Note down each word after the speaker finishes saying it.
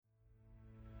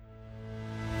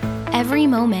every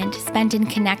moment spent in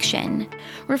connection,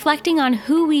 reflecting on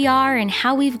who we are and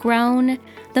how we've grown,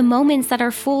 the moments that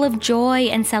are full of joy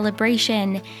and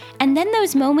celebration, and then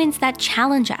those moments that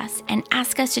challenge us and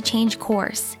ask us to change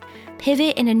course,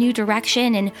 pivot in a new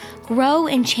direction, and grow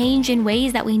and change in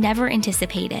ways that we never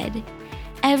anticipated.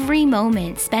 Every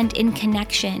moment spent in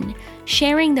connection,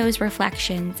 sharing those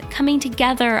reflections, coming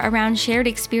together around shared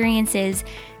experiences,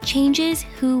 changes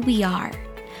who we are.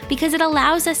 Because it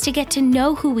allows us to get to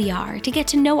know who we are, to get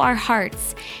to know our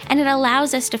hearts, and it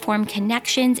allows us to form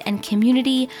connections and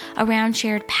community around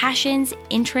shared passions,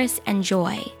 interests, and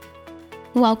joy.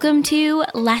 Welcome to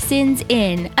Lessons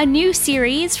In, a new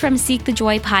series from Seek the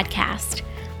Joy podcast.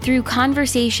 Through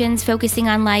conversations focusing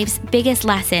on life's biggest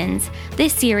lessons,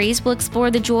 this series will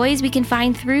explore the joys we can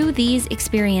find through these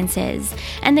experiences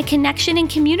and the connection and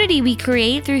community we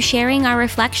create through sharing our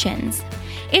reflections.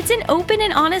 It's an open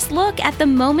and honest look at the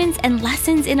moments and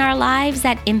lessons in our lives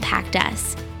that impact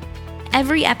us.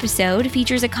 Every episode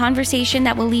features a conversation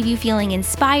that will leave you feeling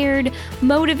inspired,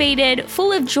 motivated,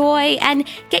 full of joy, and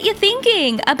get you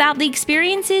thinking about the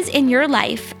experiences in your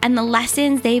life and the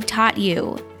lessons they've taught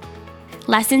you.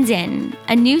 Lessons In,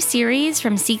 a new series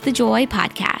from Seek the Joy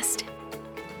podcast.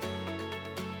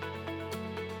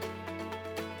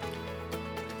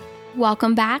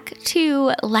 Welcome back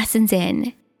to Lessons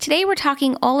In. Today we're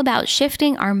talking all about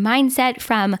shifting our mindset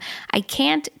from I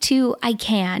can't to I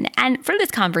can. And for this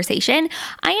conversation,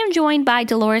 I am joined by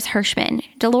Dolores Hirschman.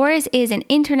 Dolores is an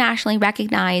internationally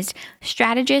recognized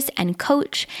strategist and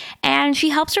coach, and she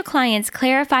helps her clients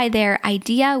clarify their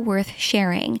idea worth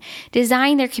sharing,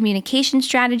 design their communication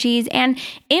strategies, and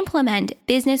implement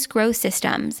business growth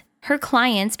systems. Her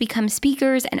clients become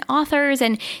speakers and authors,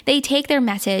 and they take their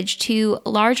message to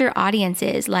larger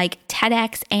audiences like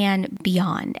TEDx and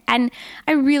beyond. And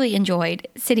I really enjoyed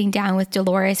sitting down with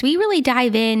Dolores. We really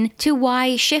dive in to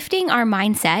why shifting our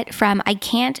mindset from I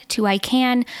can't to I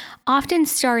can often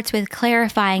starts with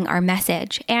clarifying our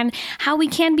message and how we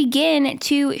can begin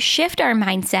to shift our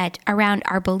mindset around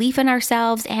our belief in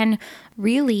ourselves and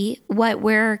really what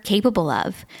we're capable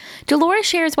of. Dolores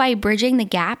shares why bridging the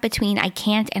gap between I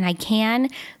can't and I can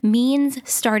means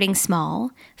starting small,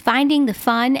 finding the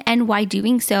fun, and why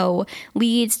doing so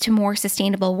leads to more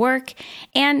sustainable work.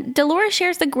 And Dolores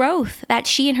shares the growth that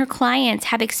she and her clients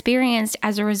have experienced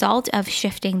as a result of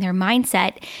shifting their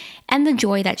mindset and the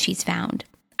joy that she's found.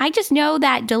 I just know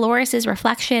that Dolores'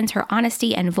 reflections, her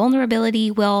honesty, and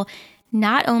vulnerability will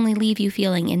not only leave you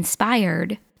feeling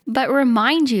inspired, but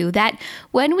remind you that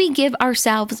when we give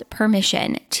ourselves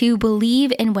permission to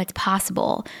believe in what's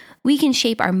possible, we can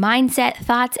shape our mindset,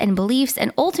 thoughts, and beliefs,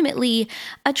 and ultimately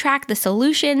attract the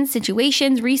solutions,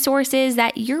 situations, resources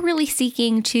that you're really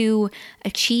seeking to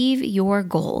achieve your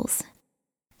goals.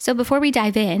 So before we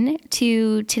dive in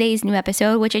to today's new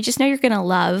episode, which I just know you're going to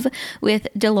love with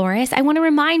Dolores, I want to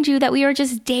remind you that we are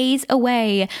just days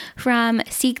away from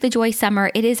Seek the Joy Summer.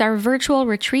 It is our virtual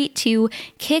retreat to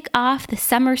kick off the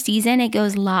summer season. It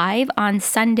goes live on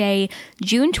Sunday,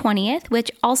 June 20th,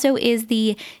 which also is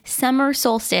the summer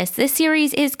solstice. This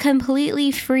series is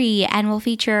completely free and will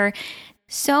feature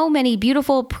so many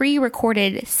beautiful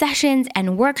pre-recorded sessions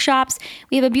and workshops.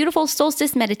 We have a beautiful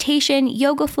solstice meditation,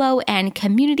 yoga flow, and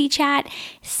community chat,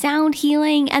 sound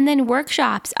healing, and then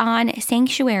workshops on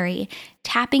sanctuary,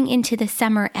 tapping into the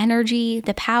summer energy,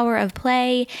 the power of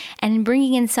play, and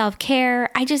bringing in self-care.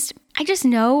 I just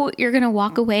know you're going to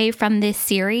walk away from this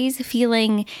series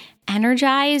feeling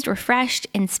energized, refreshed,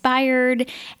 inspired,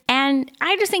 and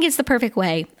I just think it's the perfect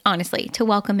way, honestly, to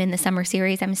welcome in the summer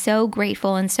series. I'm so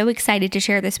grateful and so excited to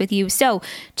share this with you. So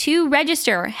to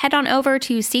register, head on over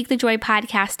to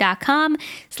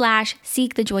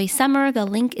seekthejoypodcast.com/seekthejoysummer. The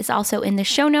link is also in the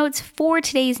show notes for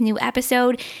today's new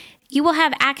episode. You will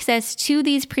have access to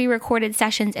these pre-recorded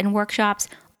sessions and workshops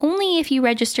only if you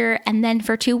register, and then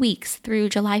for 2 weeks through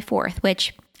July 4th,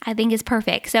 which I think is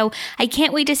perfect. So I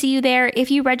can't wait to see you there.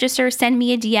 If you register, send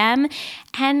me a DM,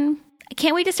 and I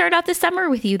can't wait to start out the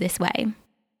summer with you this way.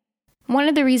 One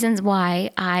of the reasons why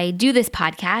I do this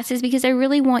podcast is because I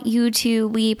really want you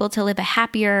to be able to live a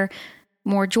happier,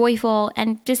 more joyful,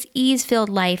 and just ease-filled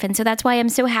life. And so that's why I'm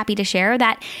so happy to share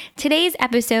that today's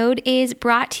episode is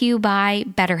brought to you by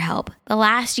BetterHelp. The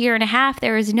last year and a half,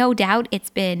 there is no doubt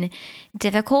it's been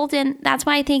difficult. And that's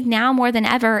why I think now more than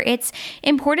ever, it's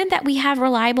important that we have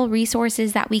reliable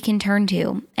resources that we can turn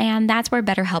to. And that's where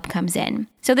BetterHelp comes in.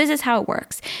 So this is how it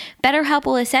works. BetterHelp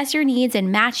will assess your needs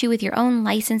and match you with your own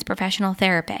licensed professional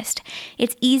therapist.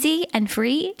 It's easy and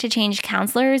free to change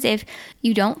counselors if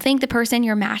you don't think the person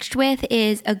you're matched with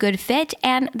is a good fit,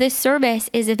 and this service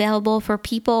is available for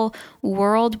people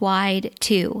worldwide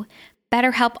too.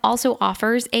 BetterHelp also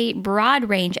offers a broad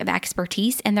range of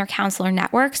expertise in their counselor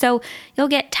network, so you'll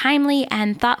get timely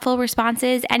and thoughtful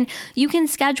responses, and you can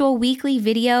schedule weekly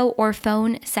video or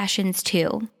phone sessions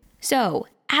too. So,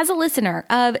 as a listener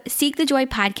of Seek the Joy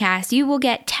podcast, you will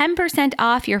get 10%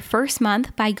 off your first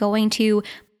month by going to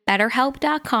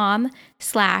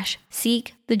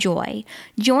BetterHelp.com/seekthejoy.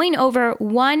 Join over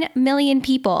 1 million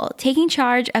people taking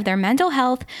charge of their mental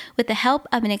health with the help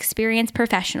of an experienced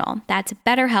professional. That's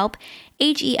BetterHelp,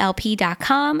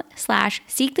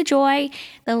 HELP.com/seekthejoy.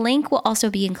 The link will also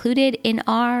be included in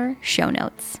our show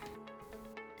notes.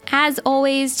 As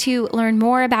always, to learn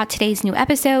more about today's new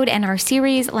episode and our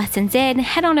series, Lessons In,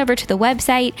 head on over to the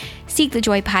website,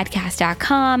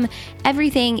 seekthejoypodcast.com.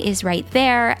 Everything is right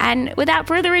there. And without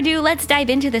further ado, let's dive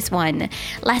into this one.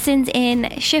 Lessons in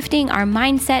Shifting Our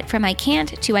Mindset from I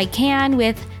Can't to I Can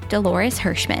with Dolores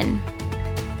Hirschman.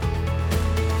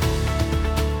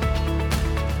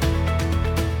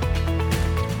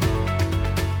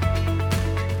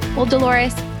 Well,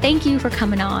 Dolores, thank you for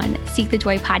coming on Seek the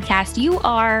Joy podcast. You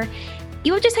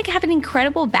just have an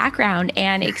incredible background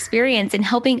and experience in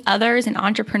helping others and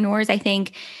entrepreneurs, I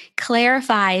think,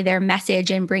 clarify their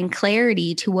message and bring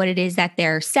clarity to what it is that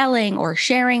they're selling or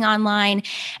sharing online.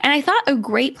 And I thought a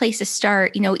great place to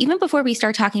start, even before we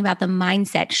start talking about the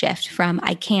mindset shift from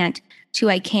I can't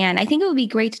to I can, I think it would be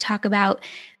great to talk about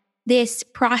this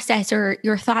process or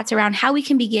your thoughts around how we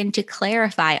can begin to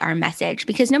clarify our message,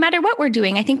 because no matter what we're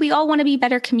doing, I think we all want to be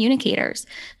better communicators.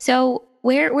 So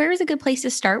where is a good place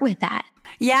to start with that?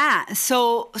 Yeah.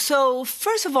 So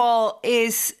first of all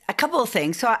is a couple of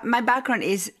things. So my background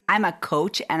is I'm a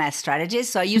coach and a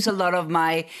strategist. So I use a lot of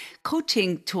my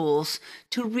coaching tools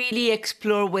to really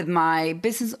explore with my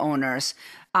business owners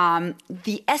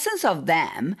the essence of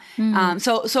them.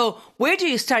 So where do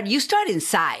you start? You start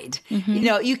inside.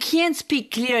 You can't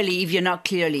speak clearly if you're not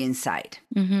clearly inside.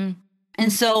 And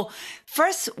so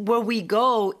first, where we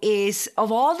go is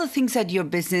of all the things that your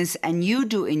business and you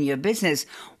do in your business,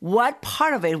 what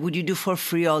part of it would you do for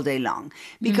free all day long?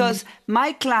 Because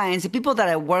my clients, the people that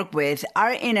I work with,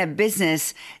 are in a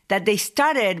business that they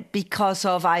started because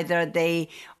of either they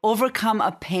overcome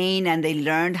a pain and they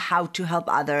learned how to help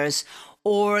others,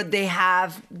 or they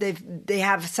have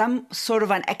some sort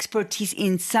of an expertise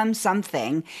in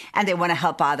something and they want to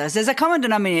help others. There's a common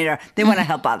denominator. They want to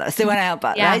help others. They want to help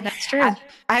others. Yeah, right? That's true.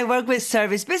 I work with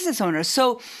service business owners.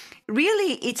 So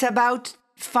really it's about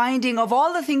finding of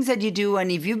all the things that you do. And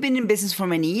if you've been in business for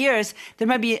many years, there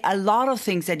might be a lot of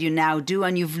things that you now do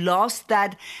and you've lost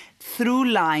that through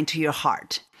line to your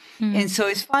heart. And so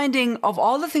it's finding of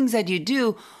all the things that you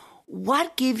do,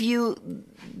 what gives you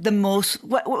the most,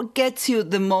 what gets you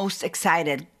the most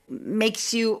excited,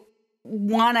 makes you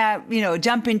want to,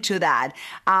 jump into that.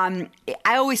 I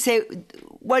always say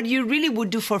what you really would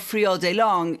do for free all day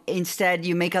long, instead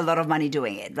you make a lot of money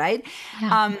doing it, right?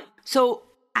 Yeah. So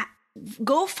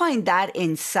go find that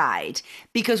inside,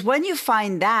 because when you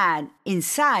find that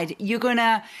inside, you're going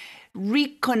to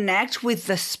reconnect with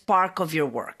the spark of your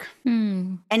work.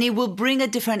 And it will bring a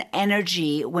different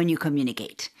energy when you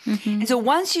communicate. And so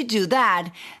once you do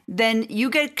that, then you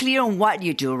get clear on what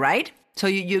you do, right? So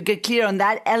you get clear on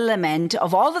that element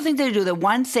of all the things that you do, the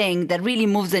one thing that really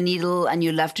moves the needle and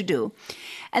you love to do.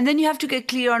 And then you have to get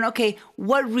clear on, okay,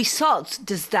 what results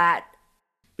does that,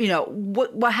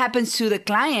 what happens to the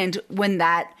client when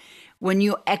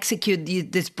you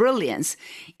execute this brilliance.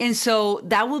 And so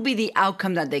that will be the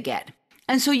outcome that they get.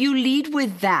 And so you lead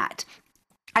with that.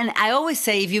 And I always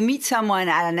say, if you meet someone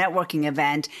at a networking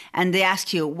event and they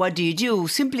ask you, what do you do?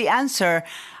 Simply answer,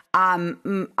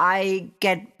 I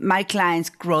get my clients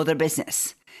grow their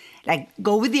business. Like,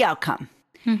 go with the outcome.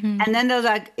 And then they're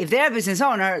like, if they're a business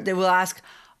owner, they will ask,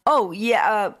 oh,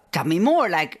 yeah, tell me more.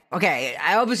 Like, okay,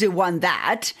 I obviously want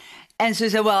that. And so you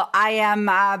say, well,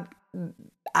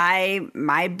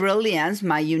 my brilliance,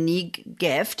 my unique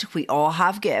gift, we all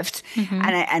have gifts.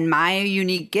 And my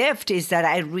unique gift is that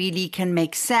I really can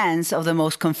make sense of the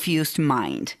most confused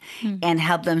mind and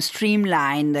help them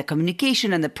streamline the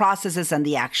communication and the processes and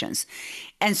the actions.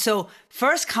 And so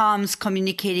first comes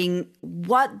communicating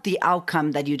what the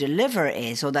outcome that you deliver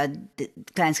is, or that the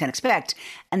clients can expect,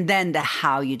 and then the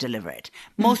how you deliver it.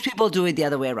 Most people do it the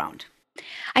other way around.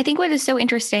 I think what is so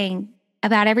interesting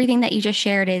about everything that you just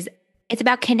shared is it's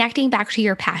about connecting back to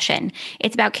your passion.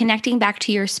 It's about connecting back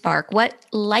to your spark, what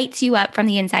lights you up from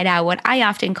the inside out, what I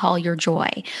often call your joy,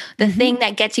 the thing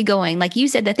that gets you going. Like you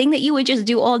said, the thing that you would just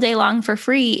do all day long for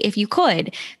free if you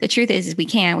could. The truth is we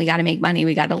can't. We got to make money.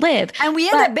 We got to live. And we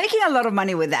end up making a lot of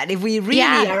money with that if we really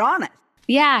are honest.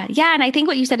 Yeah. And I think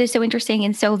what you said is so interesting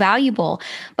and so valuable.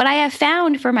 But I have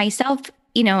found for myself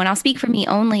and I'll speak for me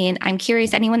only, and I'm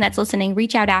curious, anyone that's listening,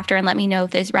 reach out after and let me know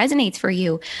if this resonates for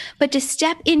you. But to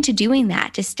step into doing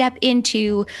that, to step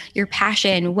into your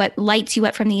passion, what lights you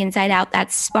up from the inside out,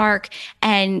 that spark,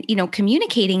 and,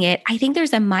 communicating it, I think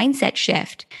there's a mindset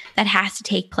shift that has to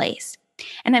take place.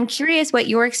 And I'm curious what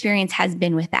your experience has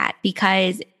been with that,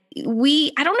 because I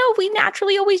don't know if we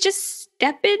naturally always just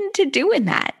step into doing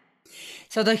that.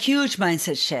 So the huge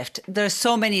mindset shift, there's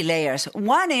so many layers.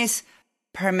 One is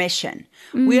permission.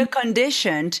 We are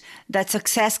conditioned that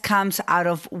success comes out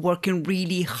of working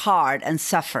really hard and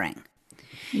suffering.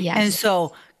 Yes. And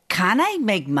so, can I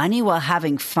make money while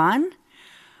having fun?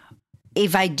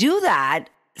 If I do that,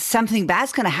 something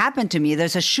bad's going to happen to me.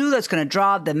 There's a shoe that's going to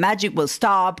drop, the magic will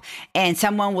stop, and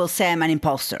someone will say I'm an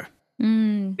imposter.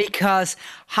 Because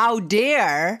how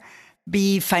dare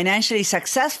be financially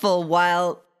successful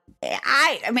while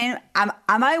am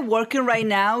I working right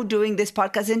now doing this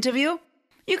podcast interview?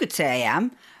 You could say I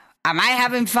am. Am I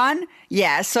having fun?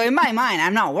 Yes. So in my mind,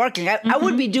 I'm not working. I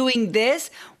would be doing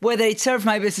this whether it serves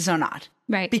my business or not.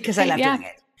 Right. Because I love doing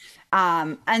it.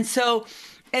 And so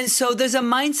there's a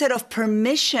mindset of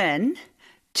permission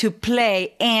to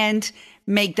play and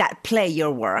make that play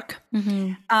your work.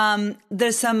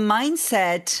 There's a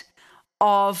mindset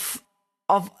of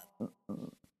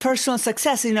personal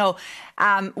success.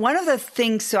 One of the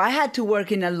things, so I had to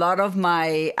work in a lot of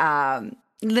my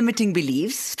limiting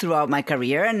beliefs throughout my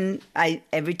career, and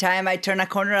every time I turn a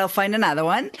corner, I'll find another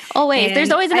one. Always,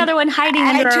 there's always another one hiding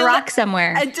under a rock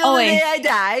somewhere. Until the day I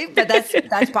die, but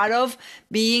that's part of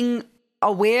being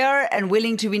aware and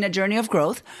willing to be in a journey of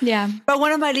growth. Yeah. But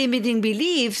one of my limiting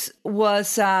beliefs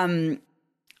was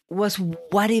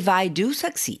what if I do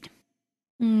succeed?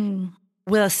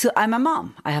 Well, so I'm a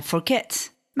mom. I have 4 kids.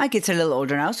 My kids are a little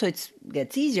older now, so it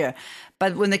gets easier.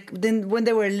 But when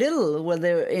they were little, when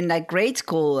they were in like grade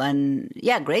school, I'm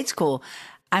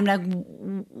like,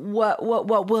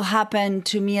 what will happen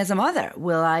to me as a mother?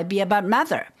 Will I be a bad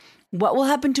mother? What will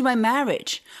happen to my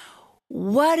marriage?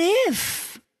 What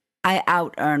if I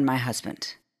out-earn my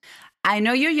husband? I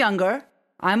know you're younger.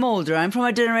 I'm older. I'm from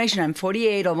a generation. I'm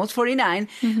 48, almost 49.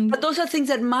 But those are things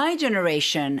that my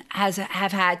generation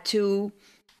have had to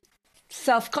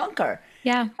self-conquer.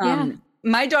 Yeah.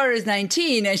 My daughter is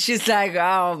 19, and she's like,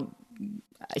 oh,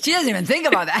 she doesn't even think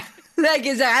about that. Like,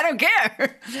 it's like, I don't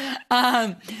care.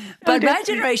 But my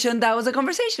generation, that was a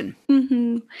conversation.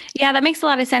 Yeah, that makes a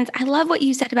lot of sense. I love what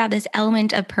you said about this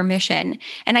element of permission.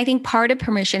 And I think part of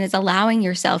permission is allowing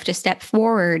yourself to step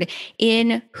forward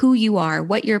in who you are,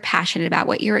 what you're passionate about,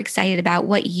 what you're excited about,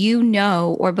 what you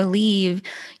know or believe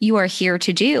you are here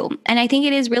to do. And I think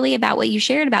it is really about what you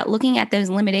shared about looking at those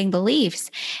limiting beliefs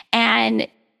and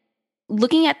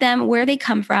looking at them, where they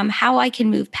come from, how I can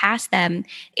move past them.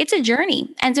 It's a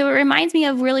journey. And so it reminds me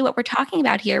of really what we're talking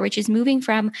about here, which is moving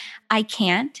from I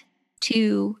can't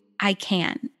to I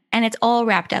can. And it's all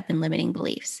wrapped up in limiting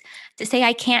beliefs. To say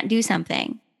I can't do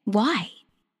something, why?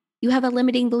 You have a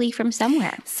limiting belief from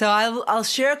somewhere. So I'll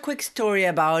share a quick story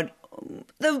about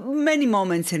the many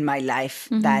moments in my life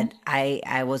that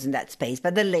I was in that space,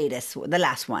 but the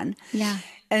last one. Yeah.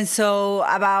 And so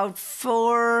about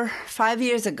 4 or 5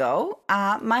 years ago,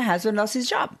 my husband lost his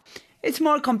job. It's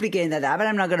more complicated than that, but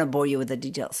I'm not going to bore you with the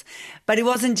details. But it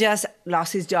wasn't just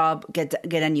lost his job, get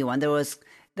a new one. There was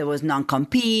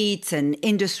non-competes and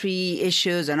industry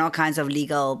issues and all kinds of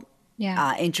legal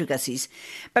intricacies.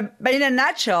 But in a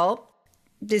nutshell,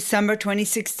 December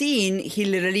 2016, he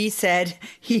literally said,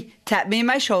 he tapped me on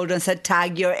my shoulder and said,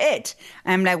 tag, you're it.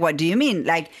 And I'm like, what do you mean?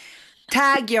 Like,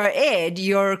 tag, you're it,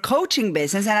 your coaching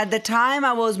business. And at the time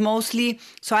I was mostly,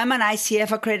 so I'm an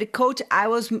ICF accredited coach. I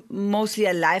was mostly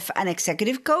a life and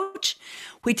executive coach,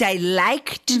 which I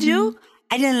like to do.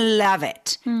 I didn't love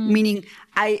it, meaning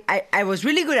I was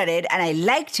really good at it and I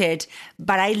liked it,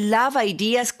 but I love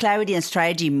ideas, clarity, and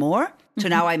strategy more. So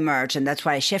now I merge, and that's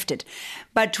why I shifted.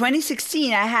 But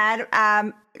 2016, I had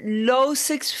low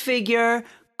 6-figure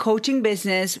coaching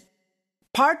business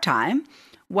part-time,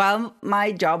 while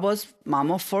my job was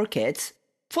mom of 4 kids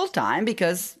full-time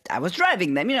because I was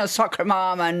driving them, soccer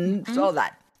mom and all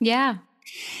that. Yeah.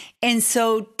 And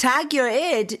so tag your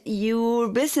it, your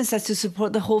business has to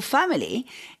support the whole family.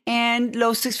 And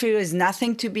low 6-figure is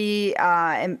nothing to be,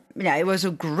 it was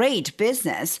a great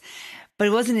business, but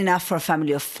it wasn't enough for a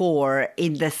family of 4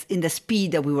 in the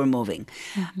speed that we were moving.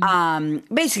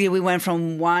 Basically, we went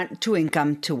from 2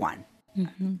 income to 1.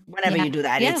 Whenever you do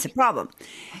that, it's a problem.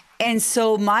 And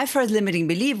so my first limiting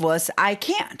belief was, I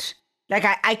can't.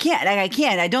 I can't.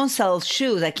 I don't sell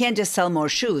shoes. I can't just sell more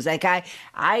shoes.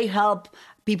 I help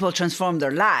people transform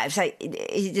their lives.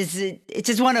 It's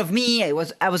just one of me. I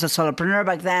was a solopreneur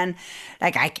back then.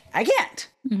 Like I can't.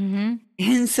 Mm-hmm.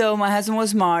 And so my husband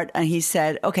was smart, and he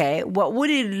said, "Okay, what would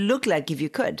it look like if you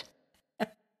could?"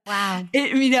 Wow.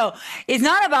 It's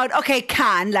not about, okay,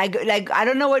 like I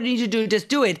don't know what you need to do, just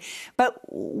do it. But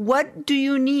what do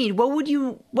you need?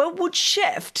 What would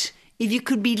shift if you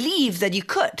could believe that you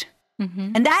could?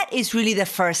 Mm-hmm. And that is really the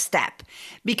first step,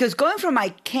 because going from I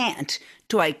can't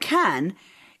to I can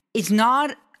is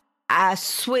not a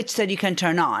switch that you can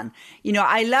turn on.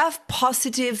 I love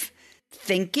positive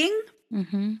thinking,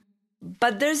 mm-hmm.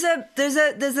 but there's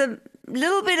a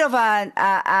little bit of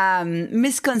a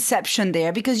misconception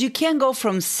there, because you can't go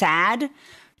from sad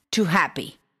to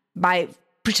happy by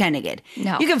pretending it.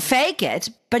 No. You can fake it,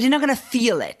 but you're not going to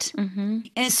feel it. Mm-hmm.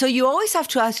 And so you always have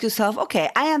to ask yourself, okay,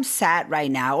 I am sad right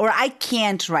now, or I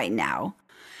can't right now.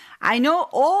 I know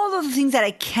all of the things that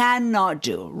I cannot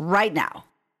do right now.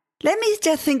 Let me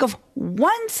just think of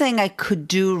one thing I could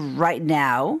do right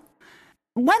now,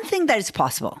 one thing that is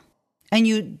possible, and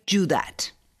you do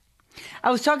that.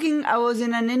 I was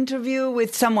in an interview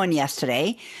with someone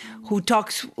yesterday who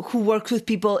works with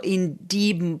people in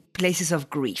deep places of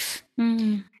grief.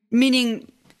 Mm.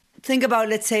 Meaning, think about,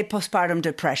 let's say, postpartum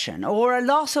depression or a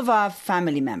loss of a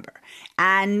family member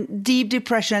and deep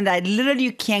depression that literally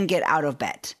you can't get out of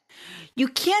bed. You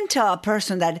can't tell a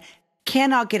person that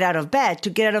cannot get out of bed to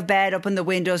get out of bed, open the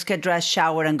windows, get dressed,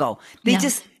 shower, and go.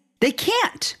 They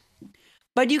can't.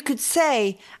 But you could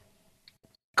say,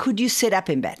 could you sit up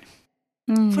in bed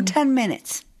for 10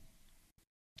 minutes?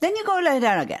 Then you go lie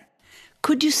down again.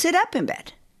 Could you sit up in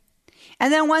bed?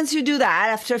 And then once you do that,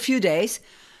 after a few days,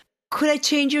 could I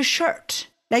change your shirt?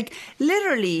 Like,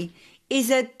 literally, is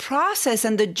a process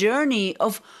and the journey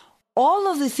of all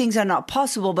of the things are not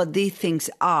possible, but these things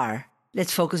are.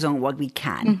 Let's focus on what we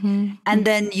can. Mm-hmm. And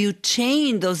then you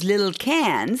chain those little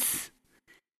cans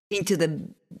into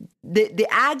the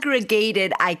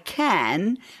aggregated I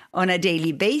can on a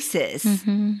daily basis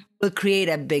will create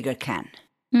a bigger can.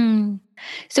 Mm.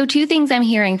 So 2 things I'm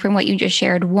hearing from what you just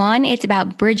shared. One, it's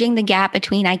about bridging the gap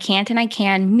between I can't and I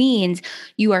can means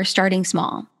you are starting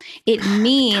small. It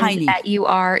means Tiny. that you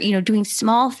are, doing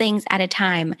small things at a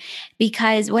time,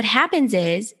 because what happens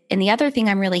is, and the other thing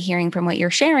I'm really hearing from what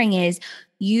you're sharing is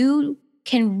you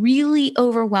can really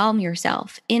overwhelm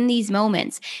yourself in these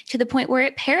moments to the point where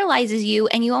it paralyzes you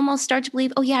and you almost start to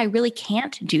believe, oh yeah, I really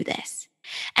can't do this.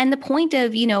 And the point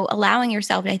of, allowing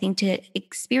yourself, I think, to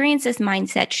experience this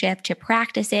mindset shift, to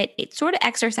practice it, sort of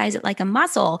exercise it like a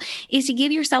muscle, is to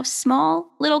give yourself small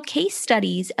little case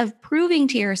studies of proving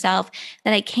to yourself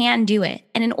that I can do it.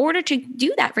 And in order to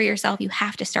do that for yourself, you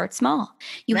have to start small.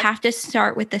 You have to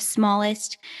start with the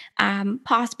smallest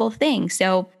possible thing.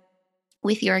 So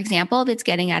with your example, if it's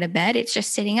getting out of bed, it's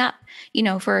just sitting up,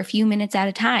 for a few minutes at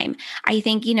a time. I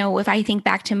think, if I think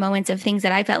back to moments of things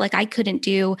that I felt like I couldn't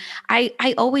do,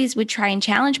 I always would try and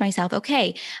challenge myself.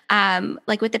 Okay.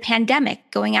 Like with the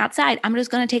pandemic, going outside, I'm just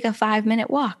going to take a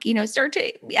 5-minute walk, start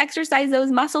to exercise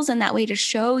those muscles in that way to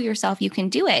show yourself you can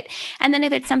do it. And then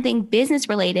if it's something business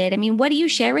related, what do you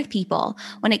share with people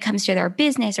when it comes to their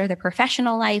business or their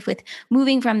professional life with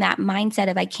moving from that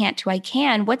mindset of I can't to I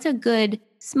can? What's a good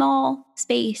small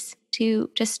space to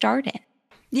start in?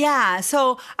 Yeah.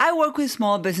 So I work with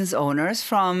small business owners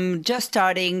from just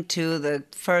starting to the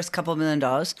first couple $1 million.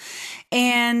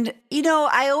 And,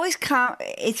 I always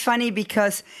it's funny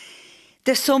because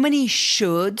there's so many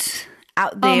shoulds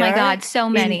out there. Oh my God, so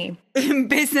many. In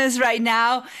business right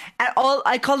now. And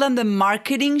I call them the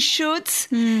marketing shoulds.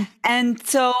 And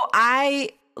so I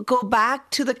go back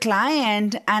to the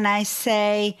client and I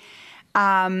say,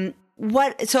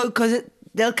 because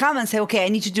they'll come and say, okay, I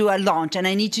need to do a launch and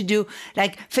I need to do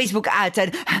like Facebook ads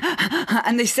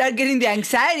and they start getting the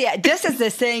anxiety just as they're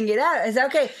saying it out. It's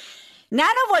okay. None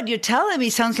of what you're telling me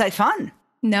sounds like fun.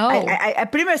 No. I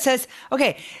pretty much says,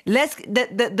 okay,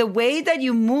 the way that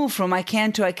you move from I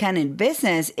can to I can in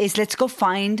business is let's go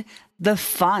find the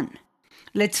fun.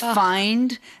 Let's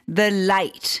find the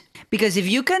light. Because if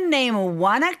you can name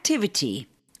one activity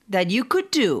that you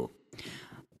could do,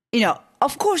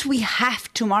 of course, we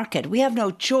have to market. We have no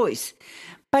choice.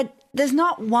 But there's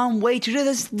not one way to do it.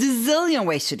 There's a zillion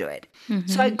ways to do it.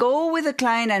 So I go with a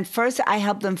client and first I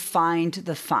help them find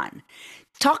the fun.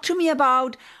 Talk to me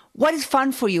about what is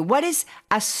fun for you. What is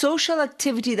a social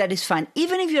activity that is fun?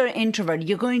 Even if you're an introvert,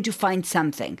 you're going to find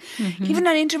something. Even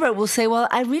an introvert will say, well,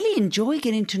 I really enjoy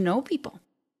getting to know people.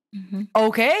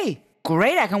 Okay,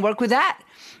 great. I can work with that.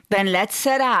 Then let's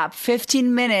set up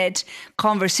 15-minute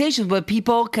conversations where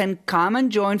people can come and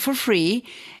join for free,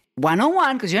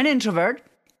 one-on-one, because you're an introvert.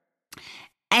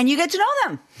 and you get to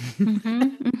know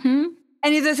them.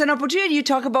 And if there's an opportunity, you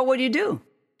talk about what you do.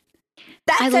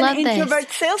 That's an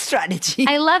introvert sales strategy.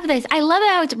 I love this. I love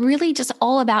how it's really just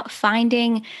all about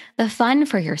finding the fun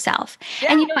for yourself.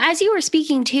 Yeah. And, as you were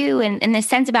speaking too, and in the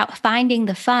sense about finding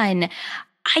the fun,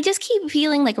 I just keep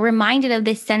feeling like reminded of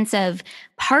this sense of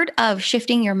part of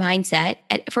shifting your mindset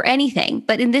for anything.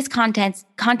 But in this context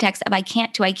of I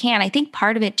can't to I can, I think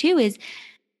part of it too is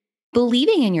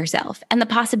believing in yourself and the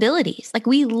possibilities. Like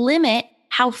we limit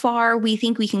how far we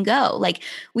think we can go. Like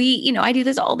I do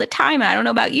this all the time. I don't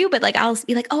know about you, but like, I'll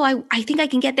be like, oh, I think I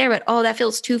can get there, but oh, that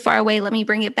feels too far away. Let me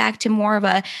bring it back to more of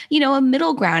a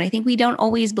middle ground. I think we don't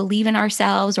always believe in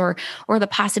ourselves or the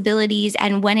possibilities.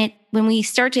 And when we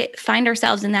start to find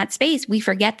ourselves in that space, we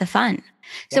forget the fun.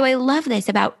 Yeah. So I love this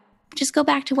about just go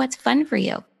back to what's fun for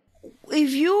you.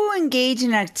 If you engage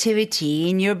in activity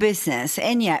in your business,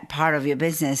 any part of your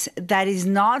business that is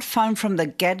not fun from the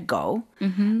get-go,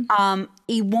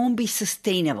 it won't be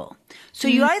sustainable. So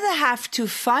you either have to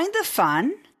find the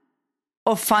fun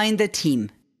or find the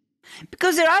team.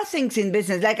 Because there are things in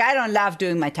business, like I don't love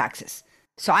doing my taxes.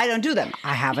 So I don't do them.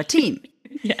 I have a team.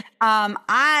 Yeah.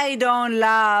 I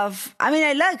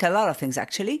like a lot of things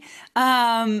actually.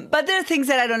 But there are things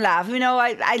that I don't love.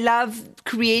 I love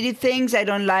creative things. I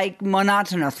don't like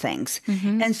monotonous things.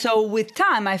 And so with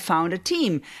time, I found a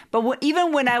team. But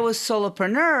even when I was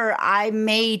solopreneur, I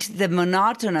made the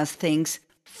monotonous things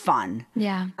fun.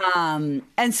 Yeah.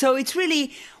 And so it's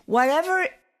really whatever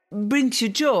brings you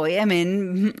joy,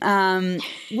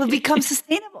 will become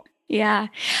sustainable. Yeah.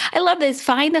 I love this.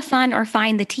 Find the fun or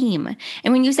find the team.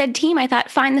 And when you said team, I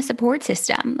thought find the support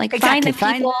system. Like exactly.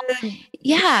 Find the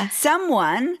people.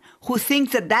 Someone who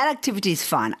thinks that activity is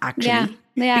fun, actually.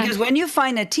 Yeah. Because when you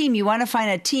find a team, you want to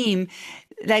find a team.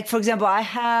 Like, for example, I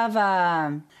have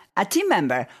a team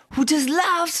member who just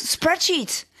loves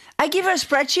spreadsheets. I give her a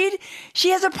spreadsheet.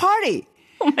 She has a party.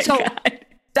 Oh my God.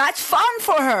 That's fun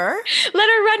for her. Let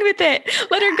her run with it.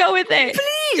 Let her go with it.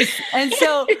 Please. And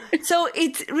so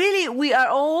it's really, we are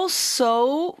all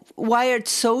so wired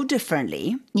so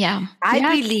differently. Yeah.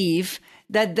 I believe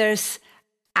that there's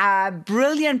a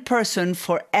brilliant person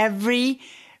for every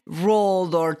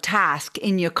role or task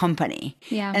in your company.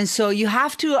 Yeah. And so you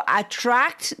have to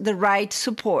attract the right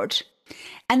support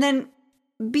and then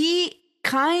be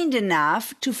kind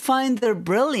enough to find their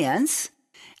brilliance.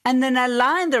 And then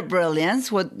align their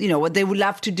brilliance, what they would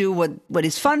love to do, what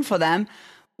is fun for them,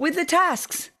 with the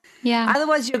tasks. Yeah.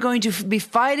 Otherwise, you're going to be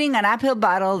fighting an uphill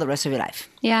battle the rest of your life.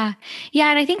 Yeah. Yeah.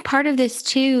 And I think part of this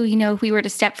too, if we were to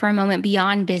step for a moment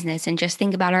beyond business and just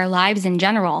think about our lives in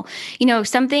general, if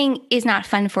something is not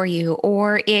fun for you,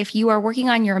 or if you are working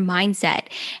on your mindset,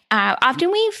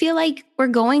 often we feel like we're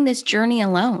going this journey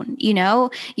alone. You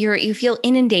feel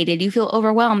inundated, you feel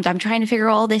overwhelmed. I'm trying to figure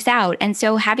all this out. And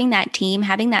so having that team,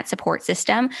 having that support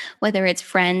system, whether it's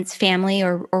friends, family,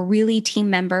 or really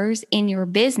team members in your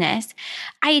business,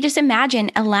 I just imagine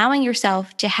allowing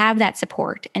yourself to have that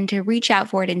support and to reach out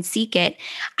for it and seek it.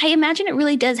 I imagine it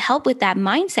really does help with that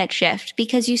mindset shift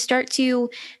because you start to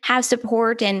have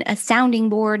support and a sounding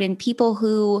board and people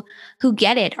who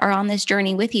get it are on this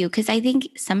journey with you. Because I think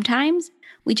sometimes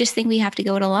we just think we have to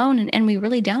go it alone and we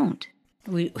really don't.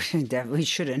 We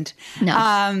shouldn't.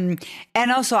 No.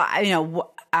 And also,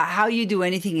 how you do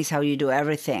anything is how you do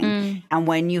everything. And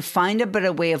when you find a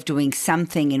better way of doing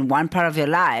something in one part of your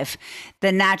life,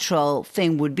 the natural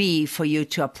thing would be for you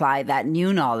to apply that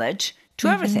new knowledge to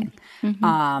everything.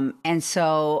 And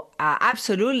so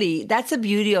absolutely, that's the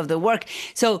beauty of the work.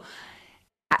 So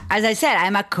as I said,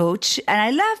 I'm a coach and I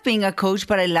love being a coach,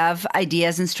 but I love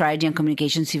ideas and strategy and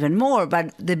communications even more.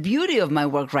 But the beauty of my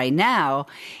work right now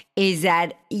is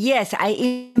that, yes, I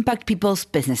impact people's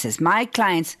businesses. My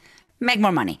clients make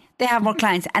more money. They have more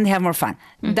clients and they have more fun.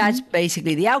 That's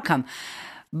basically the outcome.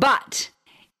 But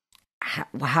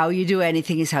how you do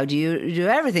anything is how do you do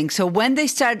everything. So when they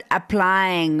start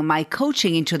applying my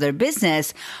coaching into their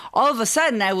business, all of a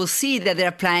sudden I will see that they're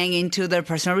applying into their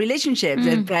personal relationships,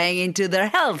 they're applying into their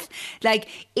health. Like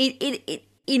it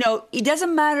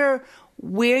doesn't matter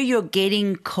where you're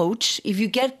getting coached. If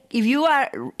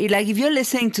you're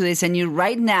listening to this and you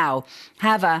right now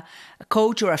have a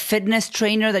coach or a fitness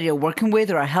trainer that you're working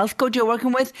with or a health coach you're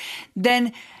working with,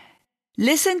 then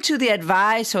listen to the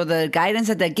advice or the guidance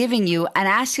that they're giving you and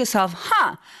ask yourself,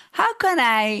 how can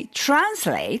I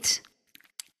translate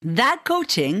that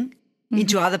coaching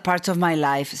into other parts of my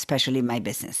life, especially my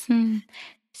business?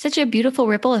 Such a beautiful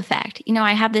ripple effect.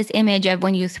 I have this image of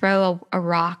when you throw a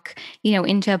rock,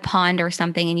 into a pond or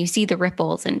something and you see the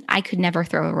ripples. And I could never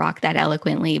throw a rock that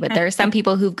eloquently, but there are some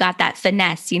people who've got that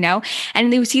finesse,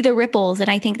 and they see the ripples.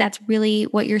 And I think that's really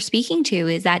what you're speaking to,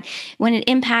 is that when it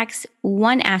impacts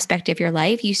one aspect of your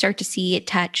life, you start to see it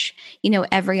touch,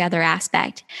 every other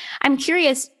aspect. I'm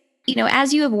curious,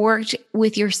 as you have worked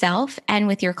with yourself and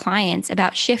with your clients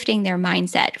about shifting their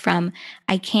mindset from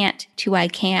I can't to I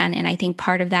can. And I think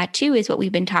part of that too is what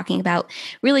we've been talking about,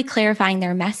 really clarifying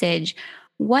their message.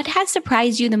 What has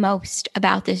surprised you the most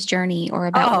about this journey or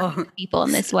about working with people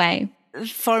in this way?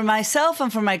 For myself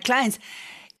and for my clients,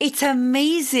 it's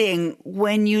amazing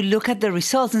when you look at the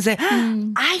results and say,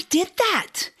 I did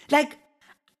that. Like,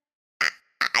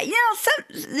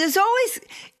 there's always,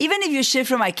 even if you shift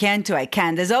from I can to I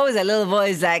can, there's always a little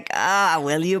voice like,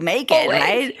 will you make it,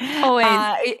 right? Always.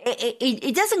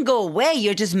 It doesn't go away.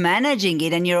 You're just managing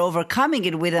it and you're overcoming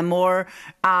it with a more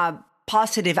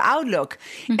positive outlook.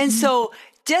 Mm-hmm. And so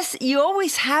you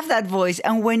always have that voice.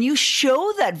 And when you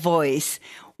show that voice,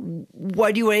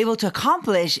 what you were able to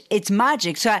accomplish, it's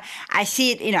magic. So I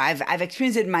see it, I've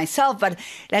experienced it myself, but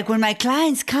like when my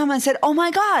clients come and said, oh my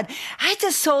God, I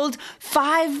just sold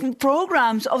 5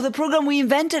 programs of the program we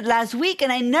invented last week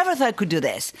and I never thought I could do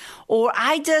this. Or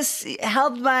I just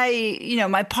helped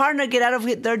my partner get out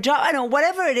of their job. I don't know,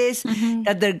 whatever it is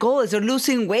that their goal is, or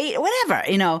losing weight, whatever,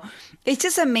 it's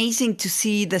just amazing to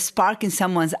see the spark in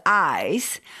someone's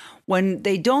eyes when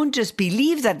they don't just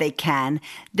believe that they can,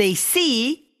 they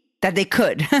see that they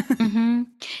could.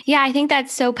 Yeah, I think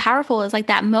that's so powerful. It's like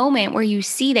that moment where you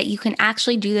see that you can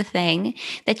actually do the thing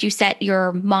that you set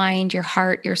your mind, your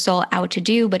heart, your soul out to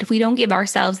do. But if we don't give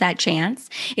ourselves that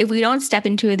chance, if we don't step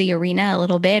into the arena a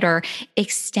little bit or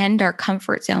extend our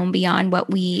comfort zone beyond what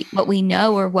we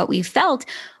know or what we've felt,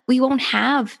 we won't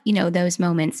have, those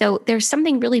moments. So there's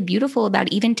something really beautiful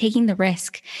about even taking the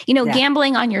risk,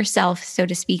 gambling on yourself, so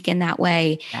to speak, in that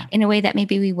way, in a way that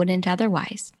maybe we wouldn't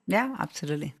otherwise. Yeah,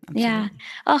 absolutely. Yeah.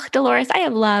 Oh, Dolores, I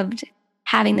have loved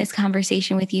having this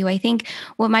conversation with you. I think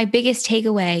what my biggest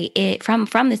takeaway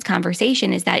from this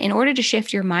conversation is that in order to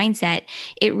shift your mindset,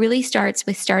 it really starts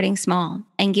with starting small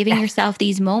and giving yourself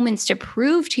these moments to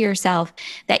prove to yourself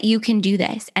that you can do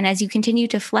this. And as you continue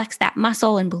to flex that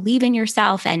muscle and believe in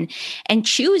yourself and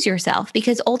choose yourself,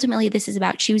 because ultimately this is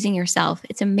about choosing yourself,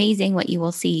 it's amazing what you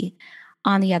will see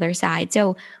on the other side.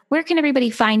 So where can everybody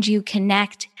find you,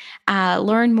 connect,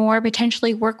 learn more,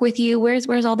 potentially work with you?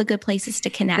 Where's all the good places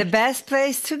to connect? The best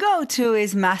place to go to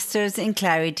is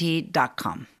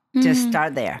mastersinclarity.com. Just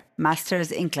start there,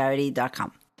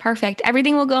 mastersinclarity.com. Perfect.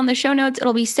 Everything will go in the show notes.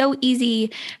 It'll be so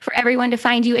easy for everyone to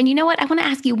find you. And you know what? I want to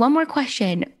ask you one more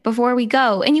question before we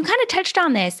go. And you kind of touched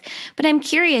on this, but I'm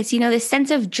curious, this sense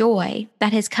of joy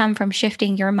that has come from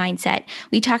shifting your mindset.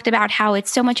 We talked about how it's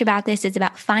so much about this. It's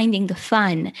about finding the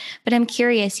fun. But I'm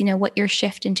curious, what your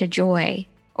shift into joy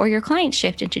or your client's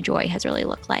shift into joy has really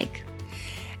looked like.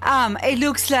 It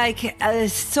looks like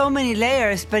so many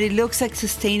layers, but it looks like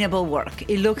sustainable work.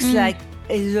 It looks like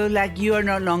you are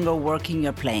no longer working,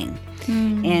 you're playing.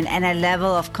 And a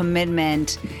level of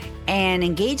commitment and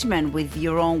engagement with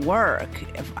your own work,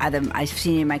 either I've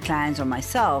seen in my clients or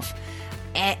myself,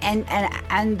 and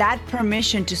that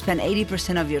permission to spend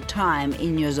 80% of your time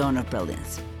in your zone of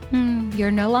brilliance.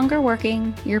 You're no longer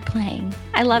working, you're playing.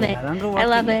 I love it. I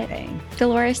love it.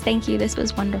 Dolores, thank you. This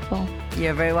was wonderful.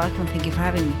 You're very welcome. Thank you for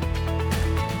having me.